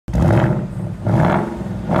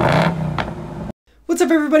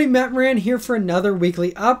What's up everybody, Maran here for another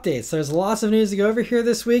weekly update. So there's lots of news to go over here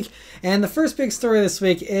this week, and the first big story this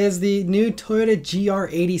week is the new Toyota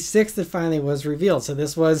GR86 that finally was revealed. So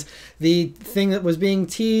this was the thing that was being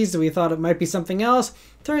teased. We thought it might be something else.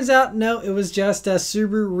 Turns out, no, it was just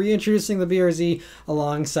Subaru reintroducing the BRZ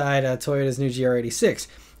alongside Toyota's new GR86.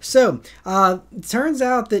 So, it turns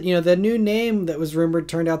out that, the new name that was rumored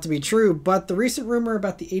turned out to be true, but the recent rumor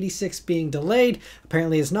about the 86 being delayed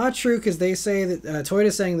apparently is not true, because they say that Toyota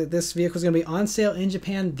is saying that this vehicle is going to be on sale in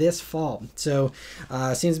Japan this fall. So,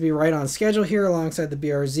 seems to be right on schedule here alongside the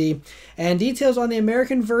BRZ. And details on the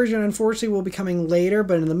American version, unfortunately, will be coming later,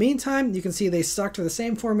 but in the meantime, you can see they stuck to the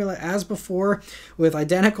same formula as before, with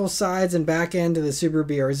identical sides and back end to the Subaru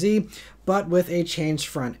BRZ, but with a changed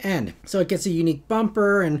front end. So it gets a unique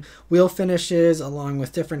bumper and wheel finishes, along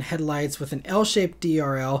with different headlights with an L-shaped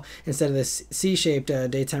DRL instead of the C-shaped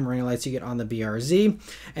daytime running lights you get on the BRZ.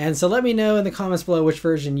 And so let me know in the comments below which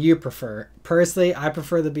version you prefer. Personally, I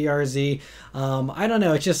prefer the BRZ. I don't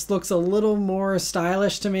know, it just looks a little more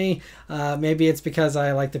stylish to me. Maybe it's because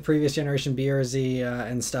I like the previous generation BRZ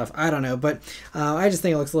and stuff. I don't know, but I just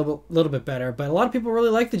think it looks a little bit better. But a lot of people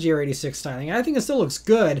really like the GR86 styling. I think it still looks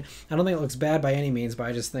good. I don't think it looks bad by any means, but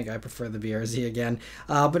I just think I prefer the BRZ again.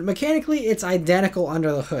 But mechanically, it's identical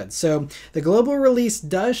under the hood. So the global release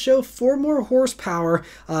does show 4 more horsepower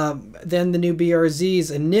than the new BRZ's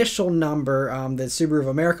initial number that Subaru of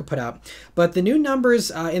America put out. But the new numbers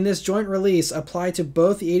in this joint release apply to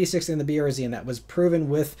both the 86 and the BRZ, and that was proven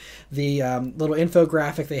with the little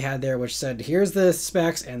infographic they had there, which said, here's the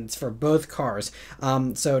specs, and it's for both cars.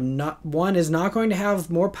 So one is not going to have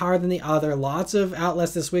more power than the other. Lots of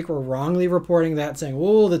outlets this week were wrongly reporting that, saying,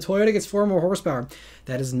 whoa, the Toyota gets 4 more horsepower.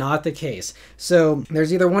 That is not the case. So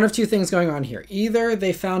there's either one of two things going on here. Either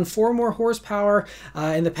they found 4 more horsepower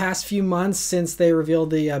in the past few months since they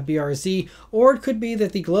revealed the BRZ, or it could be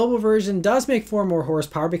that the global version does make 4 more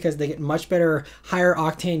horsepower because they get much better, higher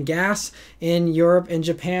octane gas in Europe and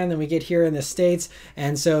Japan than we get here in the States.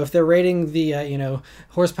 And so if they're rating the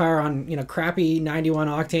horsepower on crappy 91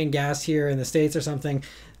 octane gas here in the States or something,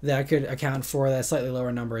 that could account for that slightly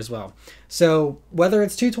lower number as well. So whether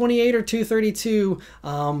it's 228 or 232,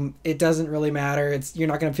 it doesn't really matter. You're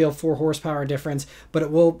not going to feel 4 horsepower difference,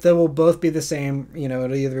 but they will both be the same.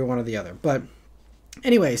 It'll either be one or the other. But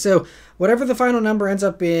anyway, so whatever the final number ends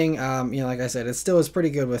up being, like I said, it still is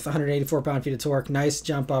pretty good with 184 pound-feet of torque. Nice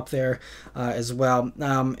jump up there as well.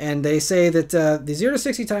 And they say that the 0 to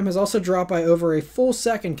 60 time has also dropped by over a full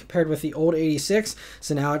second compared with the old 86.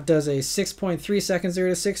 So now it does a 6.3 seconds 0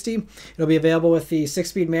 to 60. It'll be available with the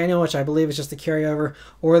 6-speed manual, which I believe is just a carryover,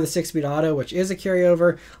 or the 6-speed auto, which is a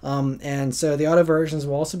carryover. And so the auto versions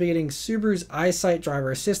will also be getting Subaru's EyeSight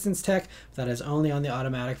driver assistance tech. That is only on the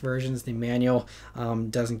automatic versions. The manual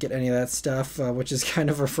doesn't get any of that stuff, which is kind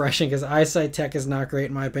of refreshing, because EyeSight tech is not great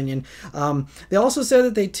in my opinion. They also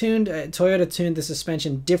said that Toyota tuned the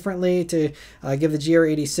suspension differently to give the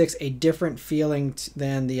GR86 a different feeling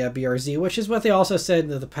than the BRZ, which is what they also said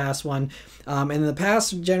in the past one. And in the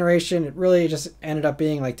past generation, it really just ended up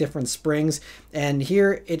being like different springs. And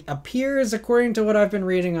here it appears, according to what I've been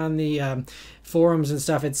reading on the forums and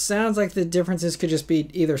stuff, it sounds like the differences could just be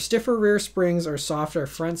either stiffer rear springs or softer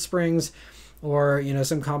front springs, or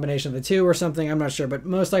some combination of the two or something. I'm not sure, but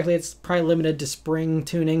most likely it's probably limited to spring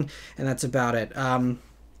tuning, and that's about it.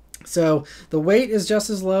 So the weight is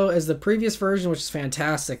just as low as the previous version, which is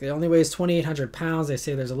fantastic. It only weighs 2,800 pounds. They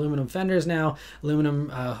say there's aluminum fenders now,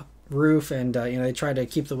 aluminum roof, and they try to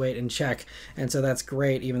keep the weight in check, and so that's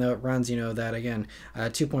great, even though it runs that again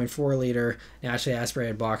 2.4 liter naturally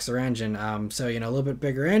aspirated boxer engine. So a little bit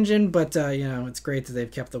bigger engine, but it's great that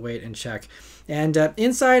they've kept the weight in check. And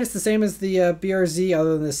inside it's the same as the BRZ,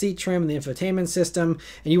 other than the seat trim and the infotainment system.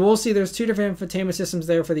 And you will see there's 2 different infotainment systems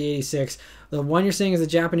there for the 86. The one you're seeing is the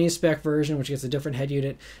Japanese spec version, which gets a different head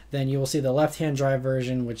unit. Then you will see the left-hand drive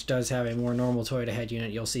version, which does have a more normal Toyota head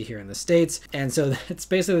unit you'll see here in the States. And so it's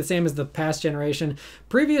basically the same as the past generation.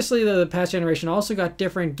 Previously, the past generation also got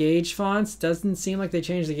different gauge fonts. Doesn't seem like they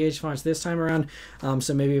changed the gauge fonts this time around,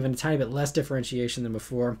 so maybe even a tiny bit less differentiation than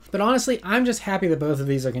before. But honestly, I'm just happy that both of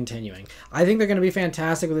these are continuing. I think they're going to be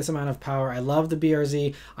fantastic with this amount of power. I love the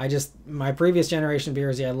BRZ. My previous generation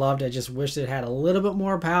BRZ I loved. I just wish it had a little bit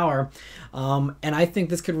more power. And I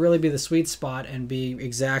think this could really be the sweet spot and be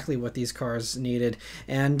exactly what these cars needed.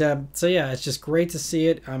 And so yeah, it's just great to see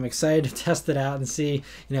it. I'm excited to test it out and see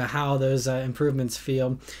how those improvements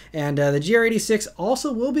feel. And the GR86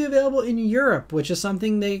 also will be available in Europe, which is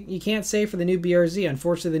something you can't say for the new BRZ.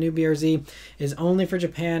 Unfortunately, the new BRZ is only for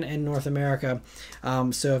Japan and North America.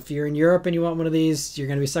 So if you're in Europe and you want one of these, you're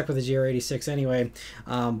going to be stuck with the GR86 anyway.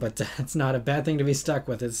 But it's not a bad thing to be stuck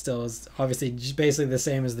with. It still is obviously basically the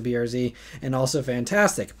same as the BRZ and also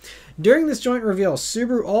fantastic. During this joint reveal,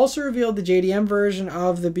 Subaru also revealed the JDM version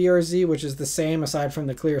of the BRZ, which is the same aside from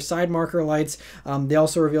the clear side marker lights. They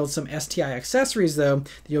also revealed some STI accessories, though,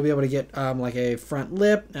 that you'll be able to get like a front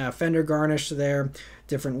lip, fender garnish there,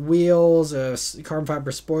 different wheels, a carbon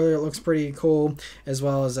fiber spoiler. It looks pretty cool, as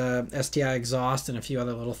well as a STI exhaust and a few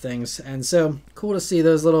other little things. And so cool to see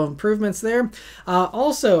those little improvements there.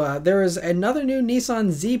 Also, there was another new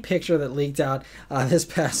Nissan Z picture that leaked out this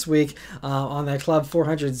past week on the Club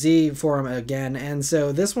 400Z forum again. And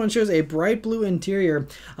so this one shows a bright blue interior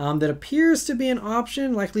that appears to be an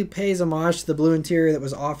option, likely pays homage to the blue interior that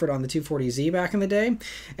was offered on the 240Z back in the day.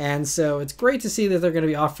 And so it's great to see that they're going to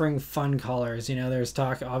be offering fun colors. You know, there's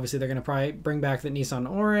talk, obviously they're going to probably bring back the Nissan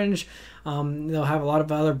orange. They'll have a lot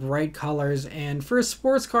of other bright colors, and for a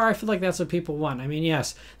sports car, I feel like that's what people want. I mean,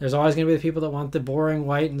 yes, there's always going to be the people that want the boring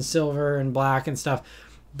white and silver and black and stuff,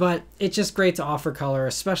 but it's just great to offer color,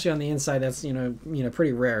 especially on the inside. That's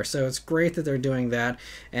pretty rare. So it's great that they're doing that,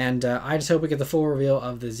 and I just hope we get the full reveal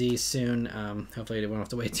of the Z soon. Hopefully, we won't have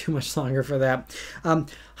to wait too much longer for that.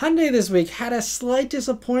 Hyundai this week had a slight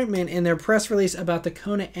disappointment in their press release about the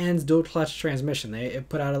Kona N's dual clutch transmission. They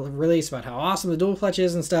put out a release about how awesome the dual clutch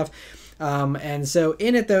is and stuff. And so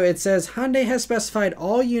in it, though, it says Hyundai has specified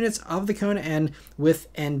all units of the Kona N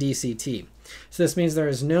with NDCT. So this means there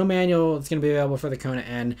is no manual that's going to be available for the Kona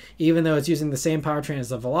N, even though it's using the same powertrain as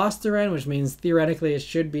the Veloster N, which means theoretically it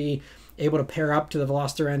should be able to pair up to the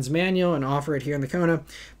Veloster N's manual and offer it here in the Kona,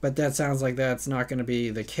 but that sounds like that's not going to be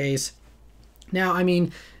the case. Now, I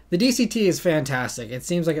mean, the DCT is fantastic. It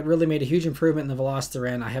seems like it really made a huge improvement in the Veloster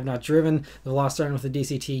N. I have not driven the Veloster N with the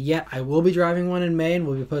DCT yet. I will be driving one in May, and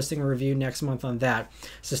we'll be posting a review next month on that.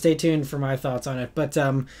 So stay tuned for my thoughts on it. But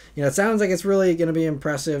it sounds like it's really going to be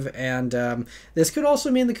impressive, and this could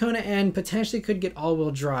also mean the Kona N potentially could get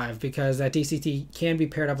all-wheel drive, because that DCT can be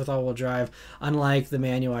paired up with all-wheel drive, unlike the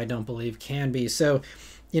manual I don't believe can be. So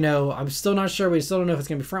I'm still not sure. We still don't know if it's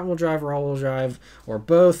going to be front-wheel drive or all-wheel drive or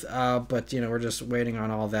both, but, we're just waiting on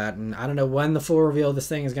all that. And I don't know when the full reveal of this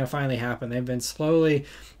thing is going to finally happen. They've been slowly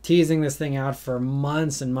teasing this thing out for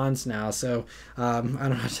months and months now. So I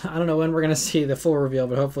don't know when we're going to see the full reveal,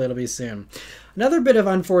 but hopefully it'll be soon. Another bit of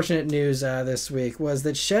unfortunate news this week was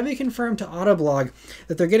that Chevy confirmed to Autoblog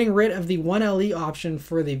that they're getting rid of the 1LE option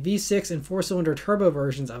for the V6 and 4-cylinder turbo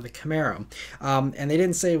versions of the Camaro. And they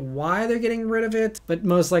didn't say why they're getting rid of it, but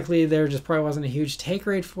most likely there just probably wasn't a huge take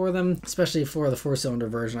rate for them, especially for the 4-cylinder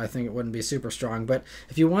version. I think it wouldn't be super strong. But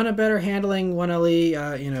if you want a better handling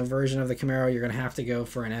 1LE version of the Camaro, you're going to have to go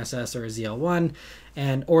for an SS or a ZL1.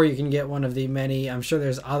 Or you can get one of the many, I'm sure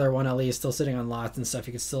there's other 1LEs still sitting on lots and stuff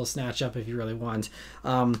you could still snatch up if you really want.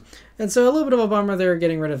 And so a little bit of a bummer they're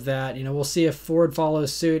getting rid of that. We'll see if Ford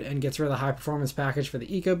follows suit and gets rid of the high performance package for the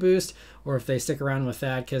EcoBoost, or if they stick around with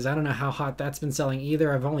that, because I don't know how hot that's been selling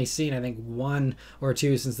either. I've only seen, I think, 1 or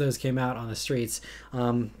 2 since those came out on the streets.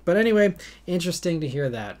 But anyway, interesting to hear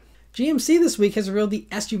that. GMC this week has revealed the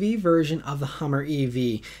SUV version of the Hummer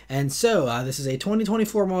EV, and so this is a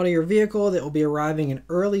 2024 model year vehicle that will be arriving in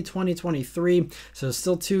early 2023, so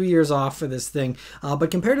still 2 years off for this thing. But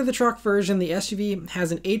compared to the truck version, the SUV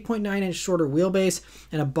has an 8.9-inch shorter wheelbase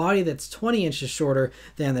and a body that's 20 inches shorter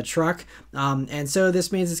than the truck, and so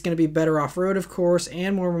this means it's going to be better off-road, of course,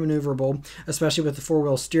 and more maneuverable, especially with the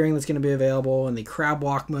 4-wheel steering that's going to be available and the crab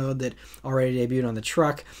walk mode that already debuted on the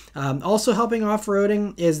truck. Also helping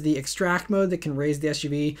off-roading is the extract mode that can raise the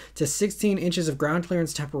SUV to 16 inches of ground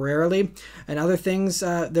clearance temporarily. And other things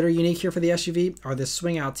that are unique here for the SUV are the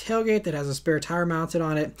swing out tailgate that has a spare tire mounted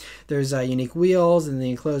on it. There's unique wheels and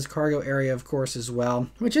the enclosed cargo area, of course, as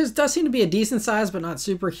well, which does seem to be a decent size but not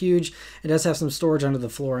super huge. It does have some storage under the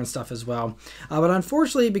floor and stuff as well. But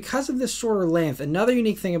unfortunately, because of this shorter length, another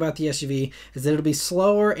unique thing about the SUV is that it'll be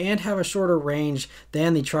slower and have a shorter range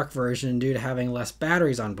than the truck version due to having less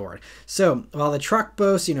batteries on board. So while the truck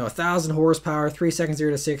boasts, 1,000 horsepower, 3 seconds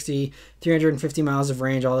 0 to 60, 350 miles of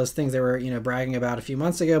range, all those things they were, bragging about a few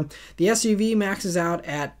months ago, the SUV maxes out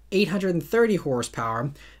at 830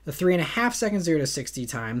 horsepower, the 3.5 second 0 to 60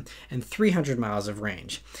 time, and 300 miles of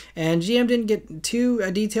range. And GM didn't get too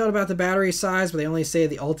detailed about the battery size, but they only say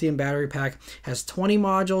the Ultium battery pack has 20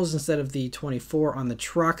 modules instead of the 24 on the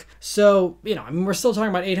truck. So, you know, I mean, we're still talking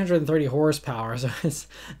about 830 horsepower, so it's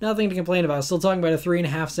nothing to complain about. Still talking about a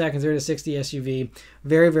 3.5 second 0 to 60 SUV.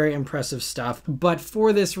 Very, very impressive stuff. But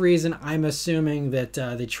for this reason, I'm assuming that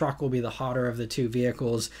the truck will be the hotter of the two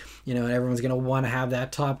vehicles. You know, and everyone's going to want to have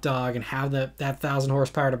that top dog and have that 1,000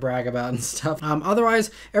 horsepower to brag about and stuff.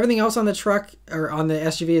 Otherwise, everything else on the truck or on the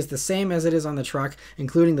SUV is the same as it is on the truck,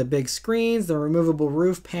 including the big screens, the removable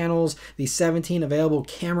roof panels, the 17 available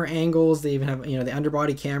camera angles. They even have, you know, the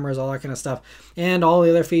underbody cameras, all that kind of stuff, and all the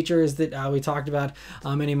other features that we talked about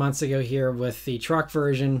many months ago here with the truck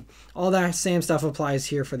version. All that same stuff applies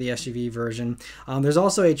here for the SUV version. There's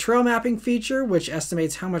also a trail mapping feature, which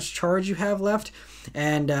estimates how much charge you have left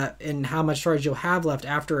and how much charge you'll have left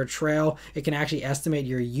after a trail. It can actually estimate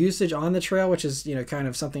your usage on the trail, which is, you know, kind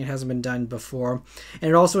of something that hasn't been done before.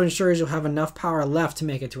 And it also ensures you'll have enough power left to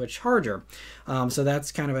make it to a charger. So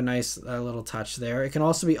that's kind of a nice little touch there. It can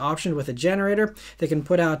also be optioned with a generator that can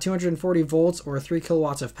put out 240 volts or 3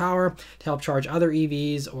 kilowatts of power to help charge other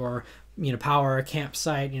EVs or, you know, power a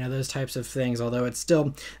campsite, you know, those types of things. Although it's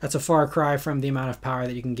still, that's a far cry from the amount of power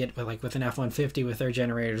that you can get with, like, with an F-150 with their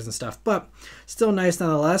generators and stuff, but still nice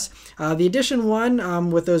nonetheless. The Edition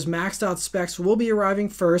 1 with those maxed out specs will be arriving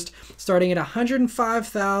first, starting at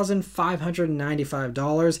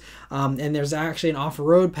 $105,595. And there's actually an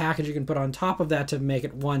off-road package you can put on top of that to make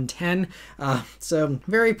it $110. So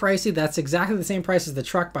very pricey. That's exactly the same price as the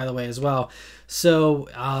truck, by the way, as well. So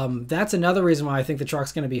that's another reason why I think the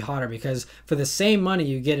truck's going to be hotter, because for the same money,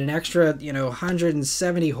 you get an extra, you know,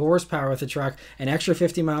 170 horsepower with the truck, an extra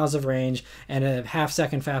 50 miles of range, and a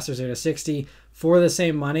half-second faster 0 to 60 for the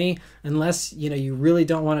same money. Unless, you know, you really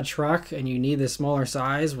don't want a truck and you need the smaller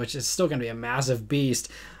size, which is still going to be a massive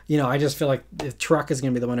beast. You know, I just feel like the truck is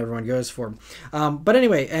going to be the one everyone goes for. But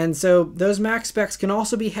anyway, and so those max specs can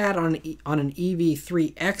also be had on an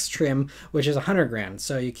EV3X trim, which is 100 grand.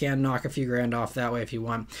 So you can knock a few grand off that way if you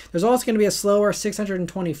want. There's also going to be a slower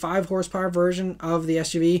 625 horsepower version of the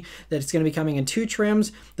SUV that's going to be coming in 2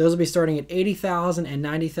 trims. Those will be starting at $80,000 and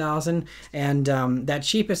 $90,000. And that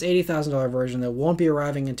cheapest $80,000 version, though, won't be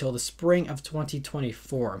arriving until the spring of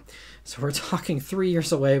 2024. So we're talking 3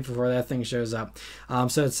 years away before that thing shows up.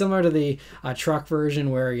 So it's similar to the truck version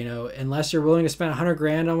where, you know, unless you're willing to spend 100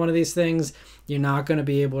 grand on one of these things, you're not going to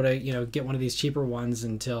be able to, you know, get one of these cheaper ones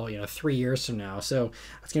until, you know, 3 years from now. So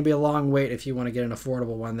it's going to be a long wait if you want to get an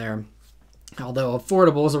affordable one there. Although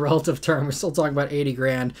affordable is a relative term, we're still talking about 80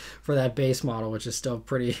 grand for that base model, which is still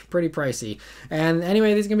pretty pricey. And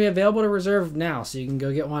anyway, these are going to be available to reserve now, so you can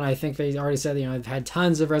go get one. I think they already said, you know, they've had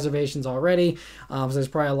tons of reservations already, so there's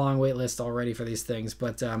probably a long wait list already for these things.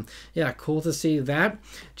 But yeah, cool to see that.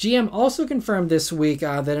 GM also confirmed this week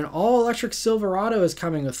that an all-electric Silverado is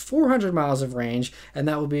coming with 400 miles of range, and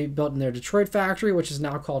that will be built in their Detroit factory, which is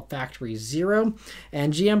now called Factory Zero.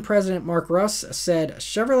 And GM President Mark Russ said,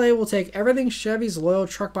 Chevrolet will take everything Chevy's loyal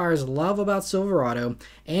truck buyers love about Silverado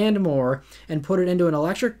and more and put it into an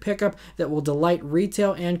electric pickup that will delight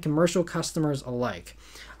retail and commercial customers alike.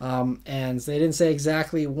 And they didn't say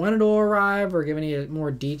exactly when it'll arrive or give any more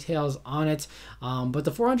details on it, but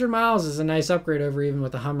the 400 miles is a nice upgrade over even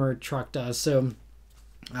what the Hummer truck does. So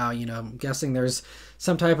you know, I'm guessing there's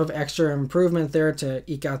some type of extra improvement there to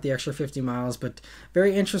eke out the extra 50 miles, but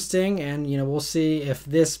very interesting. And, you know, we'll see if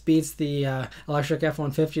this beats the electric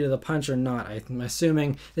F-150 to the punch or not. I'm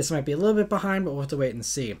assuming this might be a little bit behind, but we'll have to wait and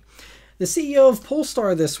see. The CEO of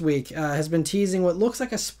Polestar this week has been teasing what looks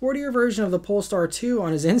like a sportier version of the Polestar 2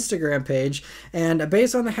 on his Instagram page, and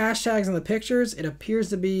based on the hashtags and the pictures, it appears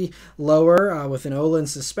to be lower with an Olin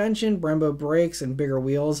suspension, Brembo brakes, and bigger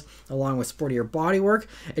wheels, along with sportier bodywork.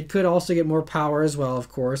 It could also get more power as well, of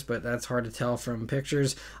course, but that's hard to tell from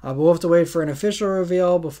pictures. But we'll have to wait for an official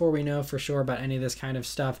reveal before we know for sure about any of this kind of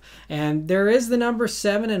stuff. And there is the number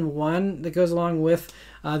 7 and 1 that goes along with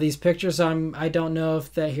these pictures. I don't know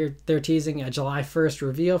if they're teasing a July 1st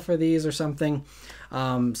reveal for these or something.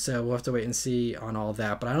 So we'll have to wait and see on all of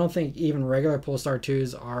that. But I don't think even regular Polestar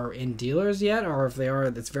 2s are in dealers yet, or if they are,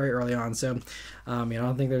 it's very early on. So you know, I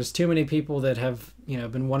don't think there's too many people that have, you know,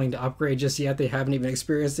 been wanting to upgrade just yet. They haven't even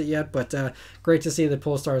experienced it yet. But great to see that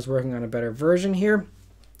Polestar is working on a better version here.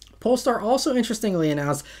 Polestar also interestingly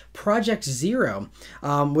announced Project Zero,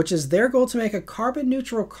 which is their goal to make a carbon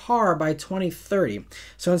neutral car by 2030.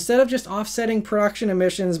 So instead of just offsetting production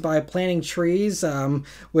emissions by planting trees,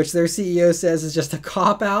 which their CEO says is just a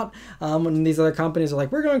cop-out, when these other companies are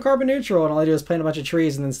like, we're going carbon neutral, and all they do is plant a bunch of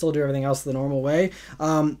trees and then still do everything else the normal way.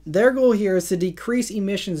 Their goal here is to decrease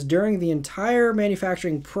emissions during the entire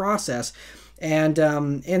manufacturing process. And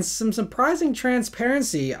in some surprising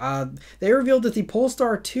transparency, they revealed that the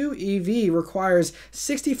Polestar 2 EV requires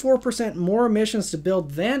 64% more emissions to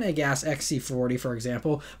build than a gas XC40, for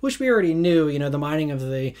example, which we already knew. You know, the mining of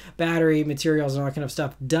the battery materials and all that kind of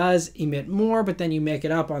stuff does emit more, but then you make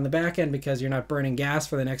it up on the back end because you're not burning gas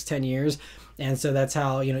for the next 10 years. And so that's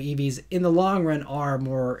how, you know, EVs in the long run are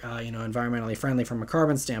more, environmentally friendly from a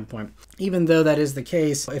carbon standpoint. Even though that is the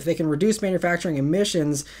case, if they can reduce manufacturing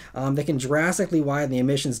emissions, they can drastically widen the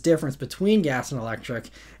emissions difference between gas and electric,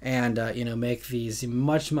 and make these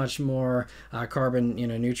much more carbon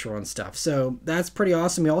neutral and stuff. So that's pretty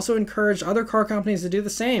awesome. We also encourage other car companies to do the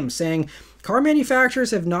same, saying car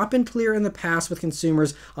manufacturers have not been clear in the past with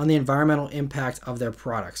consumers on the environmental impact of their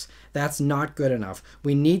products. That's not good enough.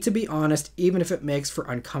 We need to be honest, even if it makes for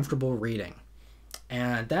uncomfortable reading.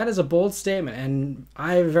 And that is a bold statement, and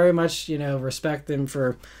I very much, respect them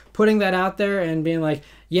for putting that out there and being like,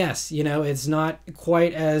 yes, it's not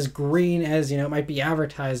quite as green as, it might be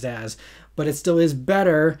advertised as, but it still is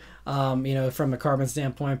better, from a carbon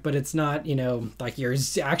standpoint, but it's not, like you're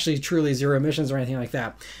actually truly zero emissions or anything like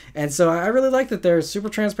that. And so I really like that they're super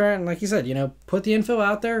transparent. And like you said, put the info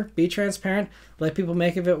out there, be transparent, let people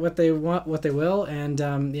make of it what they want, what they will. And,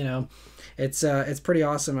 it's pretty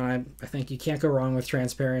awesome, and I think you can't go wrong with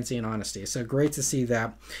transparency and honesty. So great to see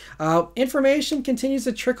that. Information continues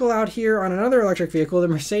to trickle out here on another electric vehicle, the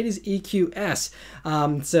Mercedes EQS.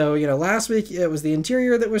 Last week it was the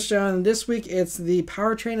interior that was shown. This week it's the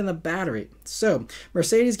powertrain and the battery. So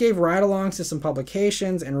Mercedes gave ride-alongs to some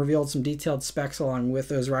publications and revealed some detailed specs along with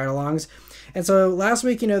those ride-alongs. And so last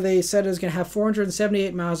week, they said it was going to have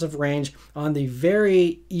 478 miles of range on the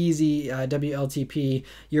very easy WLTP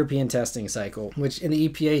European testing cycle, which in the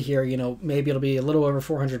EPA here, maybe it'll be a little over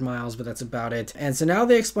 400 miles, but that's about it. And so now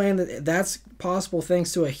they explain that that's possible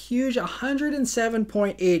thanks to a huge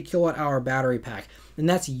 107.8 kilowatt hour battery pack, and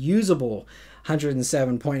that's usable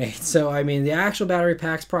 107.8. So I mean, the actual battery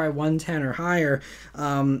pack's probably 110 or higher,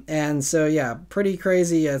 and so yeah, pretty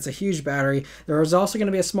crazy. It's a huge battery. There is also going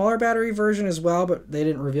to be a smaller battery version as well, but they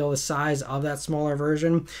didn't reveal the size of that smaller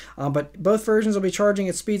version. But both versions will be charging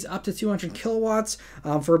at speeds up to 200 kilowatts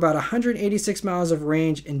for about 186 miles of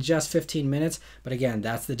range in just 15 minutes. But again,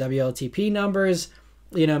 that's the WLTP numbers.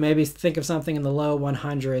 Maybe think of something in the low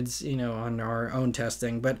 100s, on our own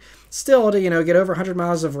testing. But still, to, get over 100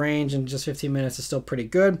 miles of range in just 15 minutes is still pretty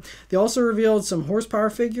good. They also revealed some horsepower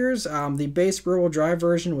figures. The base rear-wheel drive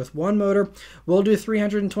version with one motor will do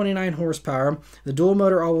 329 horsepower. The dual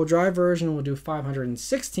motor all-wheel drive version will do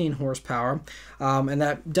 516 horsepower. And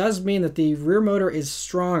that does mean that the rear motor is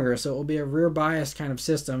stronger, so it will be a rear bias kind of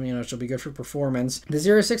system, which will be good for performance. The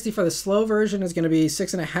 0-60 for the slow version is going to be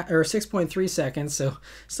 6.3 seconds, so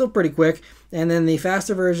still pretty quick. And then the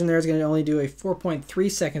faster version there is going to only do a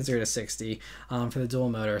 4.3 seconds 0-60 for the dual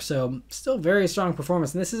motor. So still very strong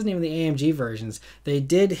performance. And this isn't even the AMG versions. They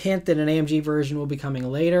did hint that an AMG version will be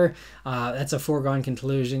coming later. That's a foregone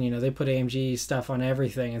conclusion. They put AMG stuff on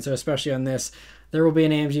everything. And so especially on this, there will be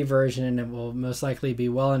an AMG version, and it will most likely be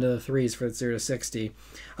well into the 3s for the 0-60.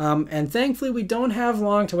 And thankfully, we don't have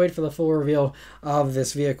long to wait for the full reveal of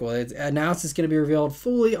this vehicle. It's announced it's going to be revealed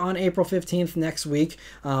fully on April 15th next week.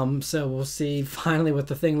 So we'll see finally what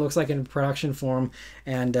the thing looks like in production form.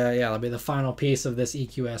 And it'll be the final piece of this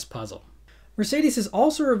EQS puzzle. Mercedes has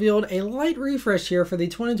also revealed a light refresh here for the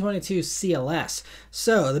 2022 CLS.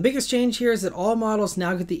 So the biggest change here is that all models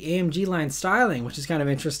now get the AMG line styling, which is kind of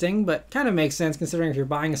interesting, but kind of makes sense considering if you're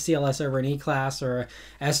buying a CLS over an E-Class or a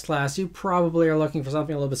S-Class, you probably are looking for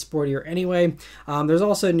something a little bit sportier anyway. There's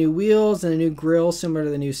also new wheels and a new grille similar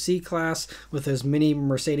to the new C-Class with those mini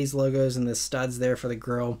Mercedes logos and the studs there for the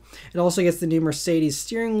grille. It also gets the new Mercedes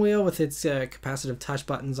steering wheel with its capacitive touch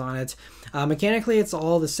buttons on it. Mechanically, it's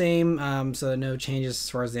all the same, so no changes as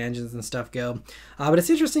far as the engines and stuff go. But it's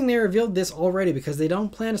interesting they revealed this already because they don't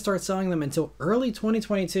plan to start selling them until early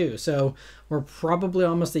 2022. So we're probably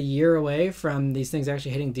almost a year away from these things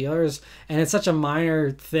actually hitting dealers. And it's such a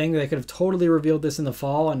minor thing that they could have totally revealed this in the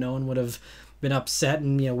fall and no one would have been upset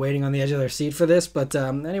and waiting on the edge of their seat for this. But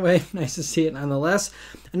anyway, nice to see it nonetheless.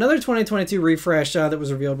 Another 2022 refresh that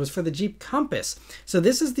was revealed was for the Jeep Compass. So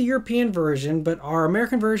this is the European version, but our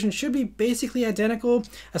American version should be basically identical,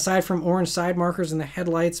 aside from orange side markers in the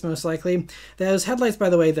headlights, most likely. Those headlights, by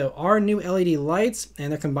the way, though, are new LED lights,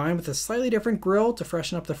 and they're combined with a slightly different grille to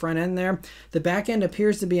freshen up the front end there. The back end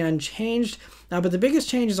appears to be unchanged, but the biggest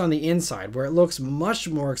change is on the inside, where it looks much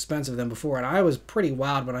more expensive than before, and I was pretty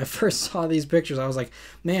wowed when I first saw these pictures. I was like,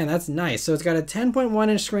 man, that's nice. So it's got a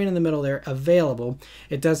 10.1-inch screen in the middle there available.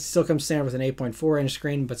 It does still come standard with an 8.4-inch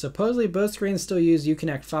screen, but supposedly both screens still use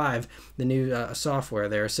Uconnect 5, the new software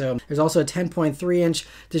there. So there's also a 10.3-inch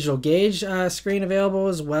digital gauge screen available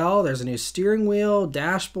as well. There's a new steering wheel,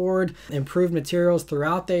 dashboard, improved materials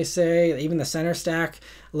throughout, they say. Even the center stack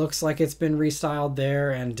looks like it's been restyled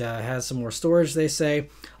there and has some more storage, they say.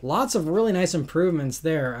 Lots of really nice improvements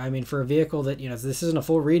there. I mean, for a vehicle that, this isn't a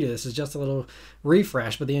full redo, this is just a little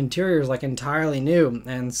refresh, but the interior is like entirely new,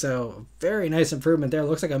 and so very nice improvement there. It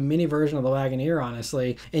looks like a mini version of the Wagoneer,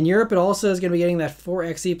 honestly. In Europe, it also is going to be getting that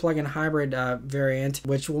 4xe plug-in hybrid variant,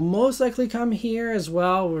 which will most likely come here as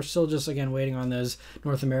well. We're still just, again, waiting on those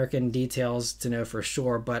North American details to know for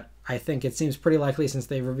sure, but I think it seems pretty likely, since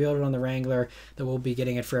they've revealed it on the Wrangler, that we'll be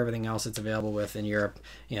getting it for everything else it's available with in Europe.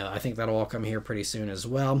 I think that'll all come here pretty soon as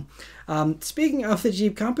well. Speaking of the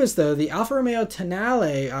Jeep Compass, though, the Alfa Romeo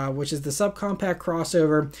Tonale, which is the subcompact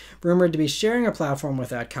crossover rumored to be sharing a platform with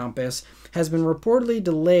that Compass, has been reportedly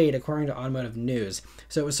delayed, according to Automotive News.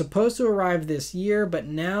 So it was supposed to arrive this year, but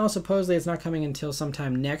now supposedly it's not coming until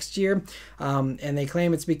sometime next year. And they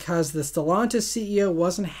claim it's because the Stellantis CEO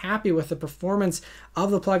wasn't happy with the performance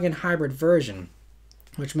of the plug-in hybrid version,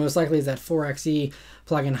 which most likely is that 4xe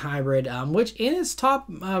plug-in hybrid, which in its top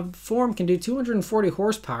form can do 240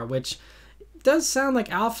 horsepower, which does sound like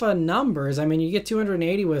alpha numbers. I mean, you get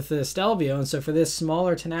 280 with the Stelvio, and so for this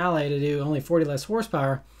smaller Tonale to do only 40 less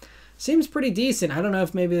horsepower, seems pretty decent. I don't know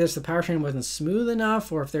if maybe the powertrain wasn't smooth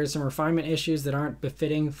enough, or if there's some refinement issues that aren't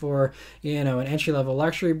befitting for, an entry-level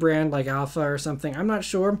luxury brand like Alfa or something. I'm not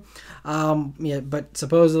sure. But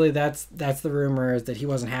supposedly that's the rumor, is that he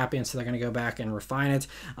wasn't happy, and so they're going to go back and refine it.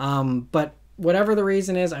 But whatever the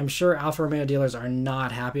reason is, I'm sure Alfa Romeo dealers are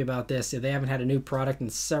not happy about this. They haven't had a new product in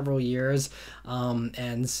several years,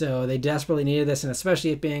 and so they desperately needed this, and especially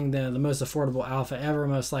it being the most affordable Alfa ever,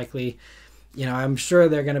 most likely. I'm sure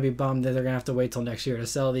they're going to be bummed that they're going to have to wait till next year to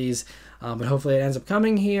sell these, but hopefully it ends up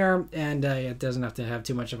coming here, and it doesn't have to have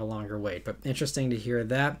too much of a longer wait. But interesting to hear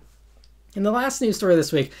that. And the last news story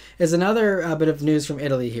this week is another bit of news from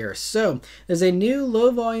Italy here. So there's a new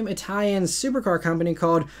low-volume Italian supercar company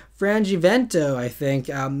called Frangivento, I think.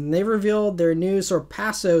 They revealed their new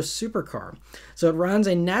Sorpasso supercar. So it runs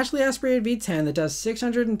a naturally aspirated V10 that does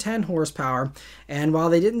 610 horsepower. And while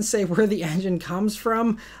they didn't say where the engine comes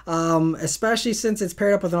from, especially since it's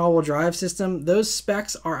paired up with an all-wheel drive system, those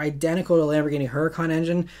specs are identical to the Lamborghini Huracan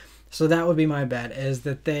engine. So that would be my bet, is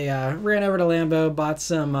that they ran over to Lambo, bought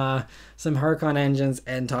some Huracan engines,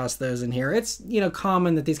 and tossed those in here. It's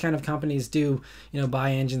common that these kind of companies do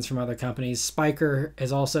buy engines from other companies. Spiker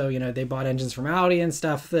is also they bought engines from Audi and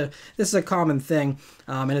stuff. This is a common thing,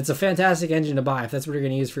 and it's a fantastic engine to buy if that's what you're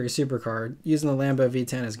going to use for your supercar. Using the Lambo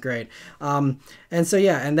V10 is great. And so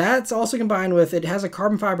yeah, and that's also combined with, it has a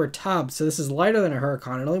carbon fiber tub, so this is lighter than a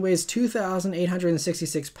Huracan. It only weighs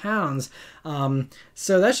 2,866 pounds.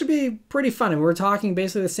 So that should be pretty fun. And we're talking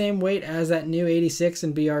basically the same weight as that new 86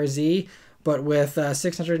 and BRZ, but with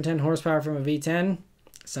 610 horsepower from a V10.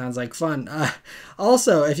 Sounds like fun.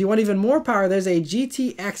 Also, if you want even more power, there's a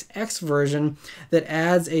GTX-X version that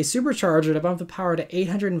adds a supercharger to bump the power to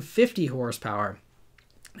 850 horsepower.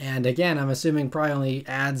 And again, I'm assuming probably only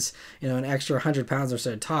adds, an extra 100 pounds or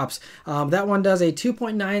so tops. That one does a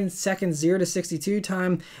 2.9 second 0 to 62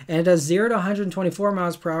 time, and it does 0 to 124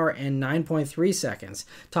 miles per hour in 9.3 seconds.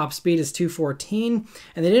 Top speed is 214,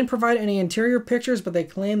 and they didn't provide any interior pictures, but they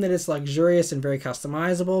claim that it's luxurious and very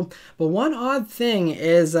customizable. But one odd thing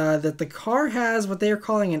is that the car has what they are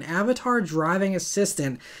calling an avatar driving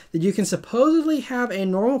assistant that you can supposedly have a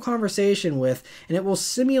normal conversation with, and it will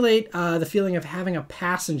simulate the feeling of having a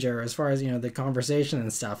passenger as far as the conversation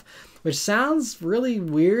and stuff, which sounds really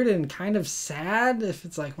weird and kind of sad. If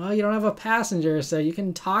it's like, well, you don't have a passenger, so you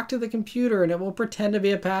can talk to the computer and it will pretend to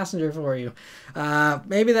be a passenger for you.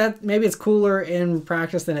 Maybe it's cooler in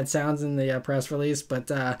practice than it sounds in the press release,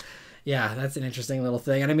 but Yeah, that's an interesting little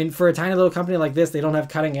thing. And I mean, for a tiny little company like this, they don't have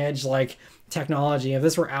cutting edge like technology. If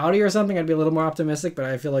this were Audi or something, I'd be a little more optimistic, but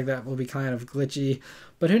I feel like that will be kind of glitchy.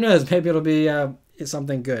 But who knows? Maybe it'll be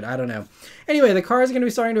something good. I don't know. Anyway, the cars are going to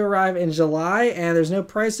be starting to arrive in July, and there's no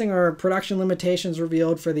pricing or production limitations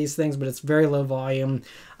revealed for these things, but it's very low volume.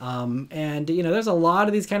 And, you know, there's a lot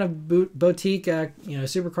of these kind of boutique, you know,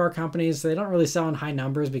 supercar companies. They don't really sell in high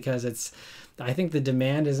numbers because I think the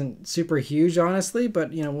demand isn't super huge, honestly,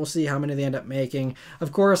 but, you know, we'll see how many they end up making.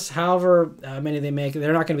 Of course, however many they make,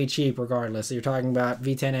 they're not going to be cheap regardless. So you're talking about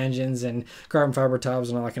V10 engines and carbon fiber tubs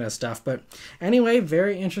and all that kind of stuff. But anyway,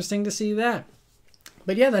 very interesting to see that.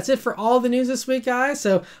 But yeah, that's it for all the news this week, guys.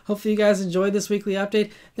 So hopefully you guys enjoyed this weekly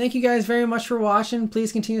update. Thank you guys very much for watching.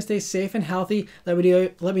 Please continue to stay safe and healthy. Let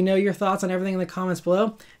me know your thoughts on everything in the comments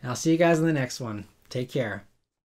below. And I'll see you guys in the next one. Take care.